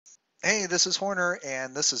Hey, this is Horner,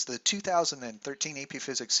 and this is the 2013 AP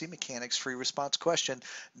Physics C Mechanics free response question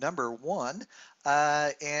number one.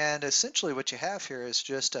 And essentially, what you have here is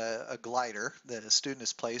just a glider that a student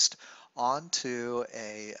has placed onto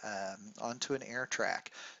an air track.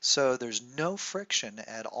 So there's no friction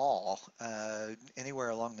at all anywhere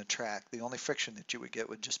along the track. The only friction that you would get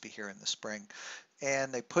would just be here in the spring.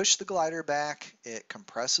 And they push the glider back. It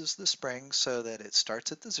compresses the spring so that it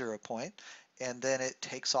starts at the 0 point and then it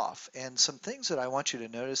takes off. And some things that I want you to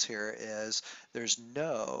notice here is there's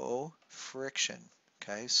no friction.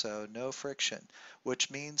 Okay, so no friction,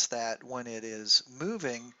 which means that when it is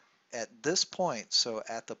moving at this point, so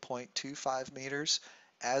at the 0.25 meters,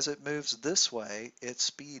 as it moves this way, its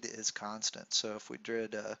speed is constant. So if we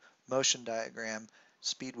did a motion diagram,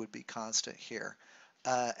 speed would be constant here.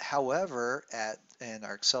 However, and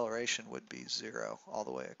our acceleration would be 0 all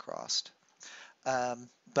the way across.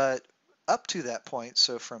 But up to that point,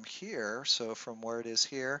 so from here, so from where it is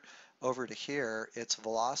here over to here, its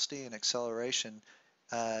velocity and acceleration,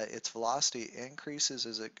 its velocity increases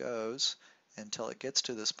as it goes until it gets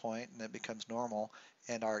to this point and it becomes normal,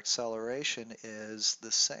 and our acceleration is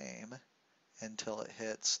the same until it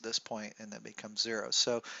hits this point and then becomes 0.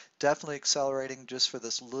 So definitely accelerating just for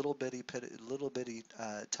this little bitty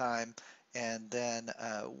time. And then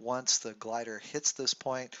once the glider hits this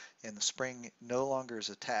point and the spring no longer is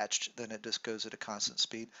attached, then it just goes at a constant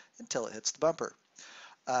speed until it hits the bumper.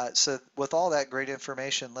 So with all that great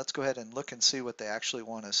information, let's go ahead and look and see what they actually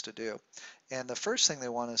want us to do. And the first thing they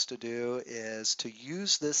want us to do is to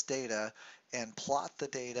use this data and plot the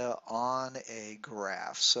data on a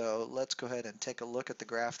graph. So let's go ahead and take a look at the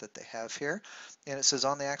graph that they have here. And it says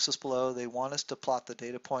on the axis below, they want us to plot the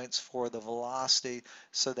data points for the velocity.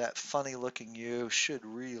 So that funny looking U should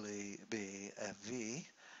really be a V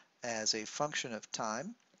as a function of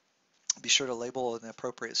time. Be sure to label an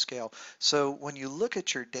appropriate scale. So when you look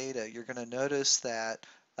at your data, you're going to notice that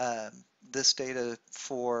this data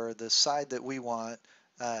for the side that we want,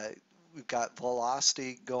 uh, we've got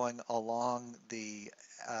velocity going along the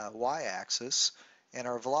y-axis, and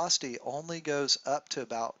our velocity only goes up to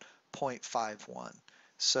about 0.51.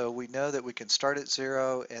 So we know that we can start at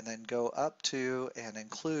 0 and then go up to and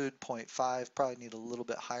include 0.5, probably need a little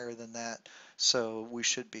bit higher than that, so we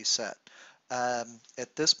should be set.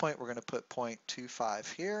 At this point, we're going to put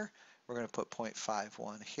 0.25 here. We're going to put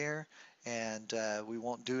 0.51 here, and we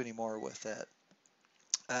won't do any more with it.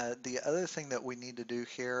 The other thing that we need to do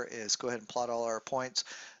here is go ahead and plot all our points.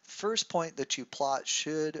 First point that you plot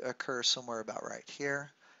should occur somewhere about right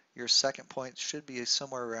here. Your second point should be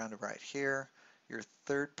somewhere around right here. Your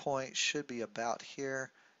third point should be about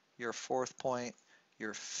here. Your fourth point,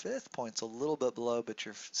 your fifth point's a little bit below, but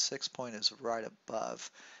your sixth point is right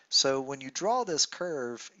above. So when you draw this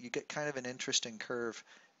curve, you get kind of an interesting curve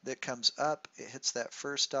that comes up, it hits that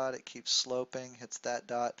first dot, it keeps sloping, hits that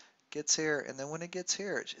dot, gets here, and then when it gets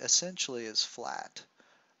here, it essentially is flat.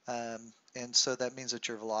 And so that means that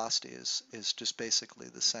your velocity is just basically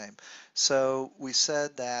the same. So we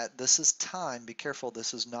said that this is time. Be careful,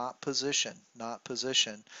 this is not position, not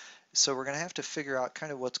position. So we're going to have to figure out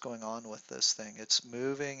kind of what's going on with this thing. It's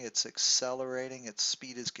moving, it's accelerating, its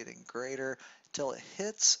speed is getting greater until it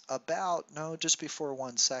hits about, no, just before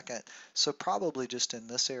 1 second. So probably just in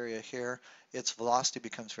this area here, its velocity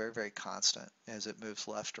becomes very, very constant as it moves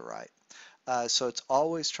left to right. So it's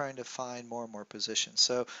always trying to find more and more positions.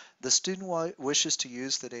 So the student wishes to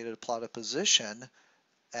use the data to plot a position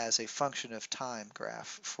as a function of time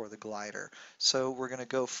graph for the glider. So we're going to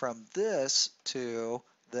go from this to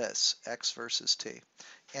this, x versus t.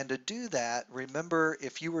 And to do that, remember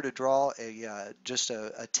if you were to draw just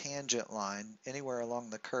a tangent line anywhere along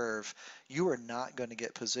the curve, you are not going to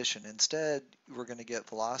get position. Instead, we're going to get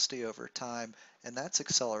velocity over time, and that's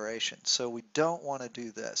acceleration. So we don't want to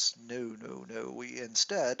do this. No, no, no. We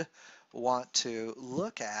instead want to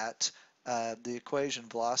look at the equation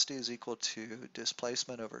velocity is equal to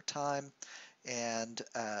displacement over time, and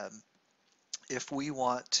if we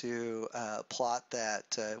want to plot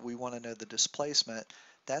that, we want to know the displacement,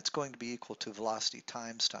 that's going to be equal to velocity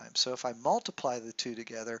times time. So if I multiply the two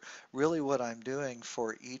together, really what I'm doing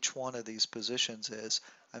for each one of these positions is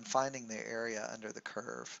I'm finding the area under the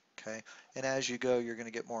curve, okay? And as you go, you're going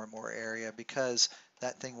to get more and more area because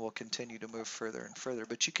that thing will continue to move further and further.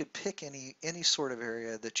 But you could pick any sort of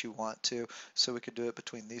area that you want to, so we could do it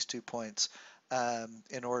between these 2 points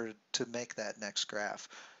in order to make that next graph.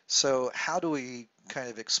 So how do we kind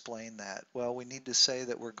of explain that? Well, we need to say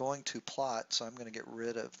that we're going to plot, so I'm going to get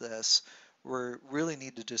rid of this. We really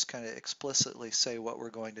need to just kind of explicitly say what we're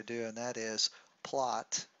going to do, and that is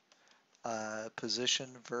plot position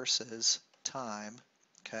versus time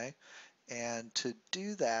okay? And to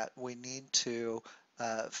do that, we need to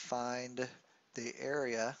find the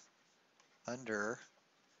area under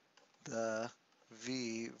the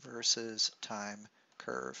v versus time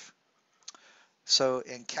curve. So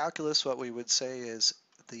in calculus, what we would say is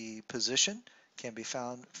the position can be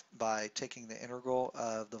found by taking the integral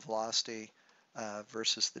of the velocity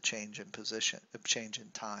versus the change in position, change in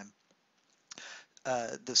time.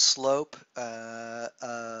 The slope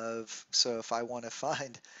so if I want to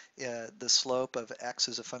find the slope of x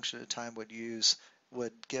as a function of time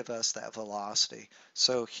would give us that velocity.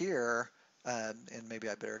 So here, and maybe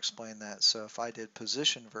I better explain that. So if I did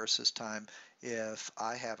position versus time, if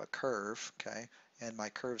I have a curve, okay, and my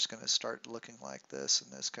curve is going to start looking like this,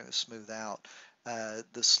 and this kind of smooth out,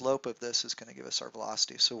 the slope of this is going to give us our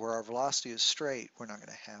velocity. So where our velocity is straight, we're not going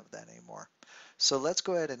to have that anymore. So let's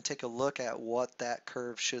go ahead and take a look at what that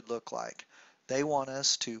curve should look like. They want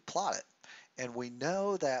us to plot it. And we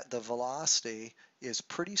know that the velocity is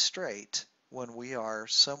pretty straight when we are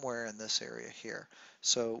somewhere in this area here.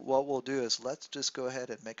 So what we'll do is let's just go ahead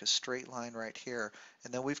and make a straight line right here.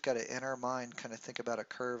 And then we've got to, in our mind, kind of think about a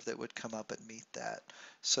curve that would come up and meet that.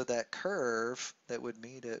 So that curve that would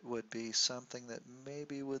meet it would be something that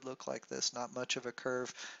maybe would look like this, not much of a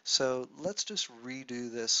curve. So let's just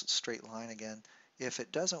redo this straight line again. If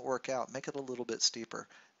it doesn't work out, make it a little bit steeper.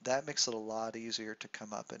 That makes it a lot easier to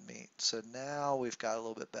come up and meet. So now we've got a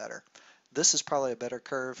little bit better. This is probably a better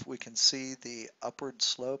curve. We can see the upward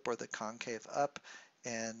slope or the concave up,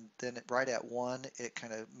 and then right at 1, it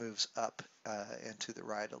kind of moves up and to the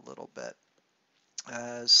right a little bit.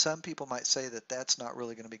 Some people might say that that's not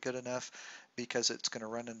really going to be good enough because it's going to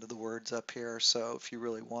run into the words up here. So if you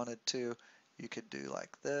really wanted to, you could do like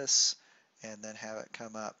this and then have it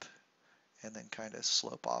come up and then kind of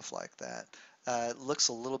slope off like that. It looks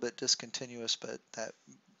a little bit discontinuous, but that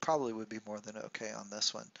probably would be more than okay on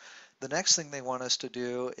this one. The next thing they want us to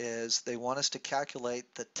do is they want us to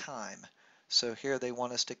calculate the time. So here they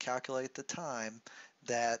want us to calculate the time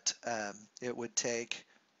that it would take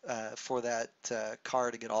for that car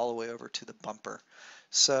to get all the way over to the bumper.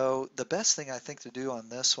 So the best thing I think to do on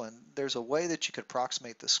this one, there's a way that you could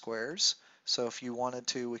approximate the squares. So if you wanted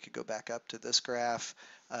to, we could go back up to this graph.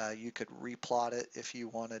 You could replot it if you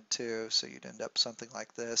wanted to, so you'd end up something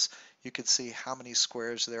like this. You could see how many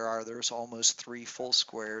squares there are. There's almost 3 full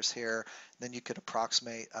squares here. Then you could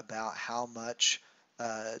approximate about how much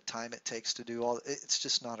time it takes to do all. It's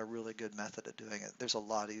just not a really good method of doing it. There's a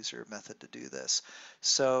lot easier method to do this.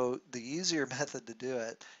 So the easier method to do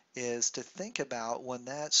it is to think about when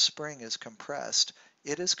that spring is compressed.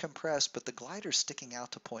 It is compressed, but the glider's sticking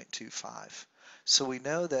out to 0.25. So we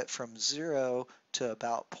know that from 0 to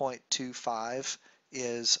about 0.25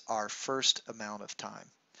 is our first amount of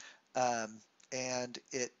time. And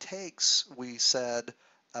it takes, we said,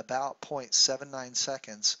 about 0.79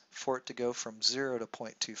 seconds for it to go from 0 to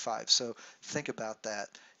 0.25. So think about that.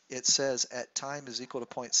 It says at time is equal to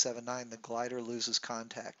 0.79, the glider loses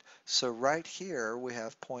contact. So right here we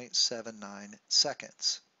have 0.79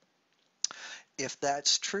 seconds. If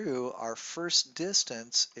that's true, our first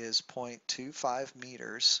distance is 0.25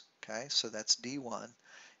 meters, okay, so that's D1.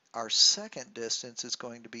 Our second distance is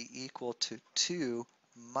going to be equal to 2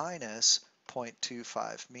 minus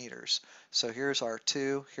 0.25 meters. So here's our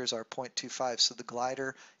 2, here's our 0.25. So the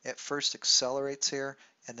glider at first accelerates here,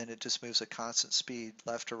 and then it just moves at constant speed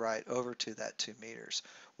left to right over to that 2 meters,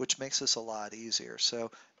 which makes this a lot easier.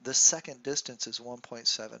 So the second distance is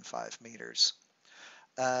 1.75 meters.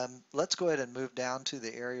 Let's go ahead and move down to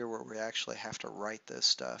the area where we actually have to write this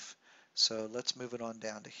stuff. So let's move it on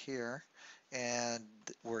down to here, and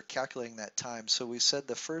we're calculating that time. So we said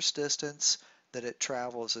the first distance that it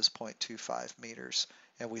travels is 0.25 meters,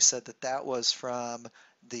 and we said that that was from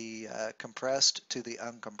the compressed to the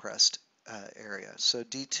uncompressed area. So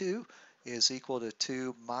D2 is equal to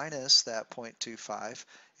 2 minus that 0.25,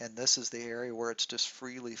 and this is the area where it's just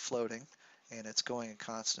freely floating and it's going at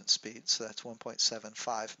constant speed, so that's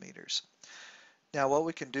 1.75 meters. Now what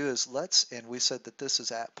we can do is and we said that this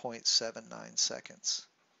is at 0.79 seconds.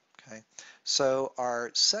 Okay, so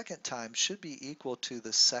our second time should be equal to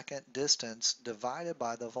the second distance divided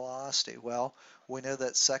by the velocity. Well, we know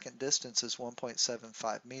that second distance is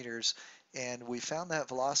 1.75 meters, and we found that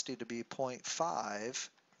velocity to be 0.5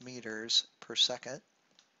 meters per second.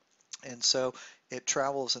 And so it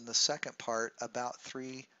travels in the second part about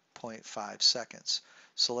 3.5 seconds.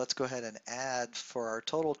 So let's go ahead and add for our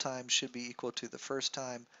total time should be equal to the first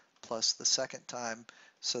time plus the second time.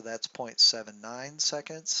 So that's 0.79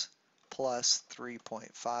 seconds plus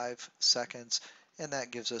 3.5 seconds, and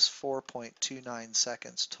that gives us 4.29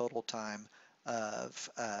 seconds total time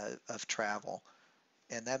of travel.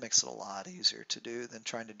 and that makes it a lot easier to do than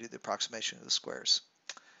trying to do the approximation of the squares.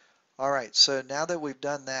 All right, so now that we've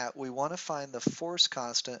done that, we want to find the force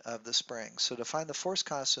constant of the spring. So to find the force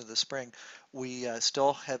constant of the spring, we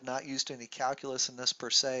still have not used any calculus in this per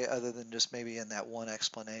se, other than just maybe in that one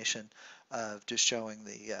explanation of just showing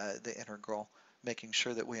the integral, making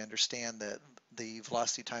sure that we understand that the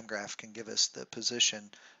velocity time graph can give us the position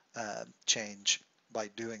change by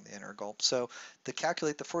doing the integral. So to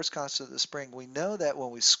calculate the force constant of the spring, we know that when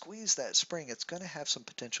we squeeze that spring, it's going to have some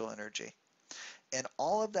potential energy. And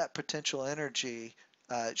all of that potential energy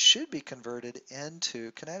should be converted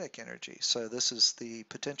into kinetic energy. So this is the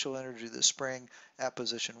potential energy of the spring at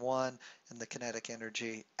position 1 and the kinetic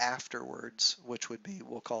energy afterwards, which would be,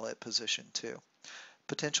 we'll call it position 2.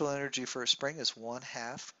 Potential energy for a spring is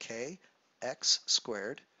 1/2 k x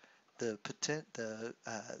squared.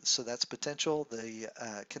 So that's potential.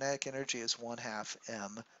 The kinetic energy is 1/2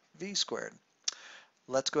 mv squared.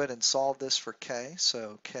 Let's go ahead and solve this for k.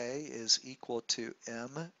 So k is equal to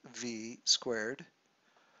mv squared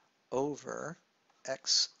over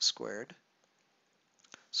x squared.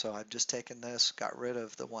 So I've just taken this, got rid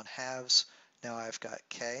of the 1/2. Now I've got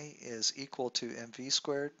k is equal to mv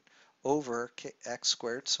squared over x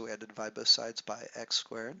squared. So we had to divide both sides by x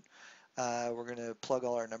squared. We're going to plug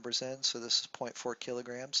all our numbers in. So this is 0.4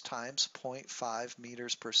 kilograms times 0.5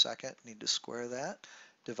 meters per second. Need to square that.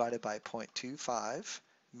 Divided by 0.25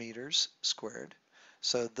 meters squared.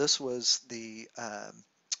 So this was the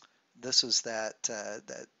this is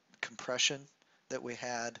that compression that we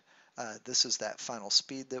had. This is that final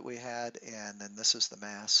speed that we had, and then this is the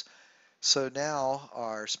mass. So now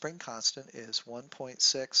our spring constant is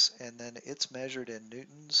 1.6, and then it's measured in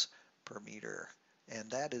newtons per meter.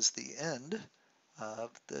 And that is the end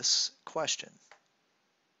of this question.